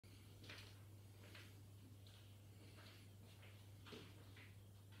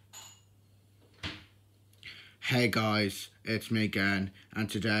Hey guys, it's me again, and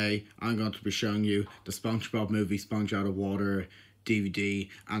today I'm going to be showing you the Spongebob movie Sponge Out of Water DVD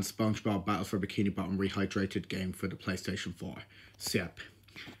and Spongebob Battle for Bikini Bottom Rehydrated game for the PlayStation 4. So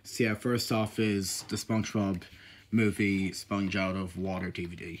yeah, first off is the Spongebob movie Sponge Out of Water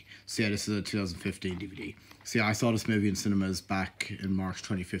DVD. So yeah, this is a 2015 DVD. So yeah, I saw this movie in cinemas back in March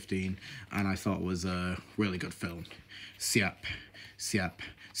 2015, and I thought it was a really good film. So yeah,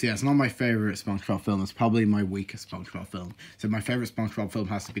 it's not my favourite SpongeBob film. It's probably my weakest SpongeBob film. So my favourite SpongeBob film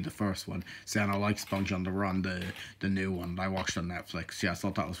has to be the first one. So and I like Sponge on the Run, the new one that I watched on Netflix. So yeah, I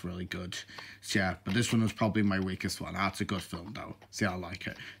thought that was really good. So yeah, but this one was probably my weakest one. That's a good film though. So yeah, I like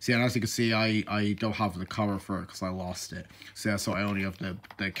it. So yeah, and as you can see, I don't have the cover for it because I lost it. So yeah, so I only have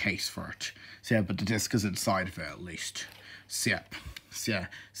the case for it. So yeah, but the disc is inside of it at least. So yeah,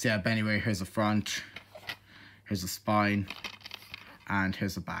 but anyway, here's the front. Here's the spine. And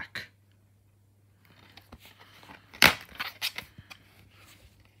here's the back.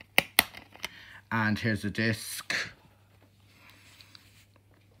 And here's the disc.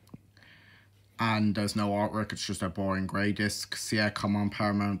 And there's no artwork, it's just a boring grey disc. So yeah, come on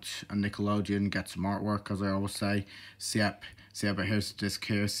Paramount and Nickelodeon, get some artwork, as I always say. So yeah, but here's the disc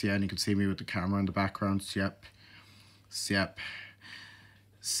here. So yeah, and you can see me with the camera in the background. So yeah,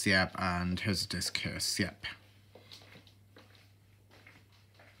 and here's the disc here. So yeah.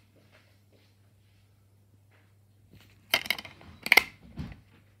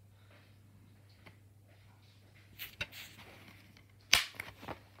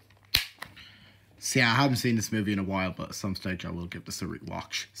 So yeah, I haven't seen this movie in a while, but at some stage I will give this a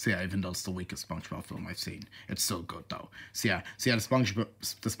rewatch. So yeah, even though it's the weakest SpongeBob film I've seen, it's still good though. So yeah, the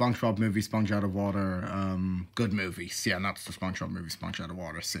SpongeBob movie, Sponge Out of Water, good movie. So yeah, and that's the SpongeBob movie, Sponge Out of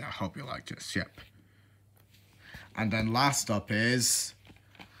Water. So yeah, I hope you liked this. Yep. And then last up is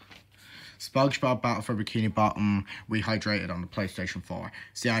Spongebob Battle for Bikini Bottom Rehydrated on the PlayStation 4.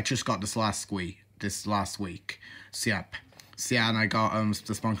 So yeah, I just got this last week. So yeah, and I got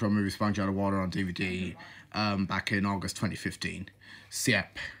the SpongeBob movie Sponge Out of Water on DVD back in August 2015. So yeah,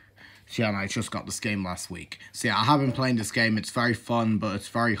 and I just got this game last week. So yeah, I have been playing this game. It's very fun, but it's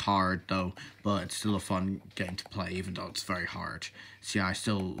very hard though. But it's still a fun game to play, even though it's very hard. So yeah, I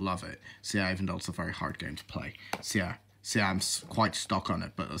still love it. So yeah, even though it's a very hard game to play. So yeah, I'm quite stuck on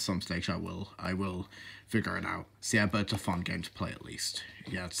it, but at some stage I will figure it out. So yeah, but it's a fun game to play at least.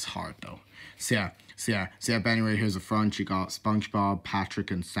 Yeah, it's hard though. So yeah, but anyway, here's the front. You got SpongeBob,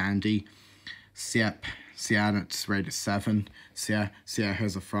 Patrick, and Sandy. So yeah, and it's rated 7. So yeah,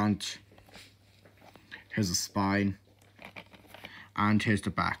 here's the front. Here's the spine. And here's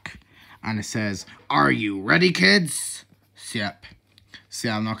the back. And it says, "Are you ready, kids?" So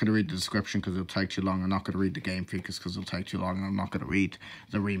yeah, I'm not going to read the description because it'll take too long. I'm not going to read the game features because it'll take too long. And I'm not going to read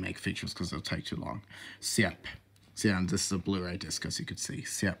the remake features because it'll take too long. So yeah, and this is a Blu-ray disc, as you can see.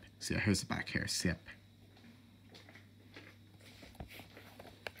 So yeah, here's the back here. So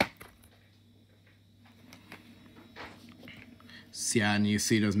yeah, and you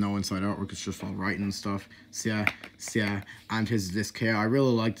see there's no inside artwork, it's just all writing and stuff. So yeah, and here's the disc here. I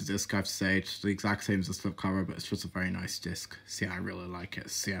really like the disc, I have to say. It's the exact same as the slipcover, but it's just a very nice disc. So yeah, I really like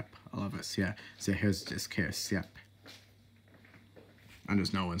it. So I love it. So yeah, here's the disc here. So and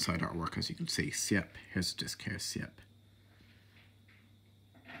there's no inside artwork, as you can see. So here's the disc here. So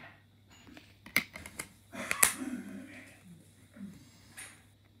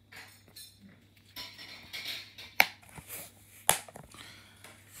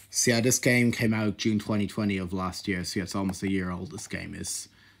So yeah, this game came out June 2020 of last year, so yeah, it's almost a year old this game is.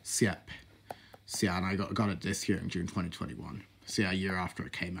 So yeah, and I got it this year in June 2021. So yeah, a year after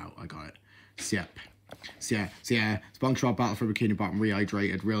it came out, I got it. So yeah, SpongeBob Battle for Bikini Bottom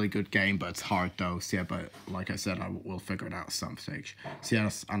Rehydrated, really good game, but it's hard though. So yeah, but like I said, I will figure it out at some stage. So yeah,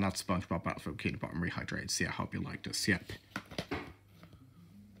 and that's SpongeBob Battle for Bikini Bottom Rehydrated. So yeah, I hope you liked this.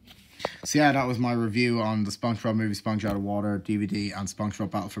 So yeah, that was my review on the SpongeBob movie Sponge Out of Water DVD and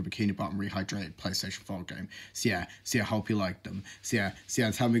SpongeBob Battle for Bikini Bottom Rehydrated PlayStation 4 game. So yeah, I hope you liked them. So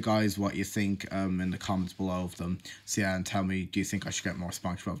yeah, tell me guys what you think in the comments below of them. So yeah, and tell me, do you think I should get more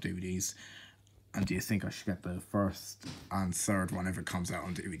SpongeBob DVDs? And do you think I should get the first and third one if it comes out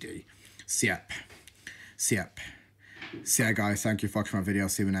on DVD? So yeah, guys, thank you for watching my video.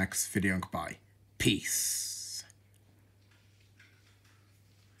 See you in the next video and goodbye. Peace.